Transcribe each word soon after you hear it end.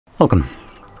Welcome.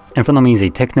 In front of me is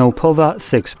a TECNO Pova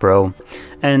 6 Pro,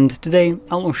 and today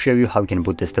I will show you how you can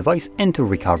boot this device into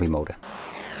recovery mode.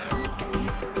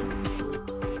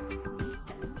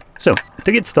 So,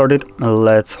 to get started,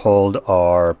 let's hold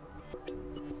our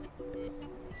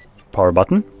power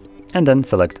button and then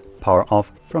select power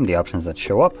off from the options that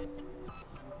show up.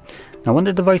 Now when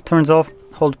the device turns off,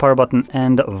 hold power button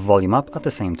and volume up at the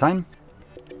same time.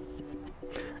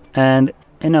 And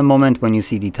in a moment when you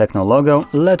see the TECNO logo,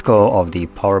 let go of the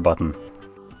power button.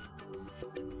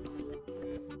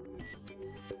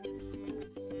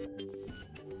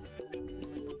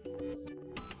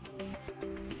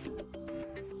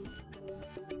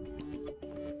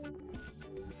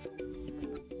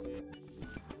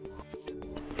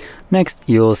 Next,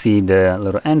 you'll see the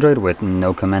little Android with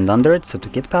no command under it, so to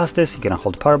get past this, you're gonna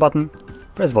hold power button,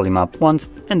 press volume up once,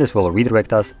 and this will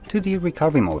redirect us to the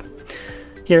recovery mode.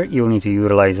 Here, you'll need to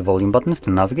utilize the volume buttons to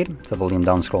navigate, so volume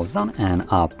down scrolls down and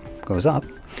up goes up,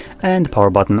 and power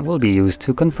button will be used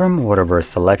to confirm whatever is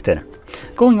selected.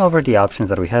 Going over the options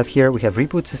that we have here, we have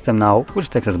reboot system now, which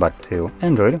takes us back to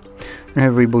Android. We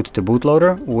have reboot to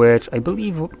bootloader, which I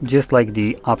believe, just like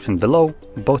the option below,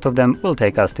 both of them will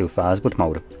take us to fastboot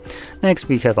mode. Next,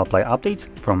 we have apply updates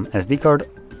from SD card,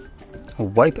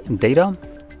 wipe data,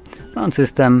 run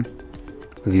system,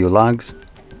 view logs,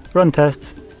 run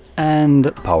tests,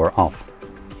 and power off.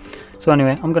 So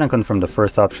anyway, I'm gonna confirm the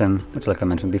first option, which, like I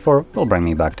mentioned before, will bring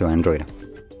me back to Android.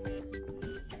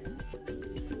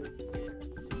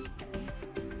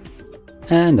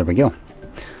 And there we go.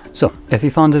 So, if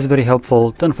you found this very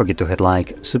helpful, don't forget to hit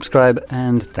like, subscribe,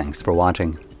 and thanks for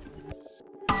watching.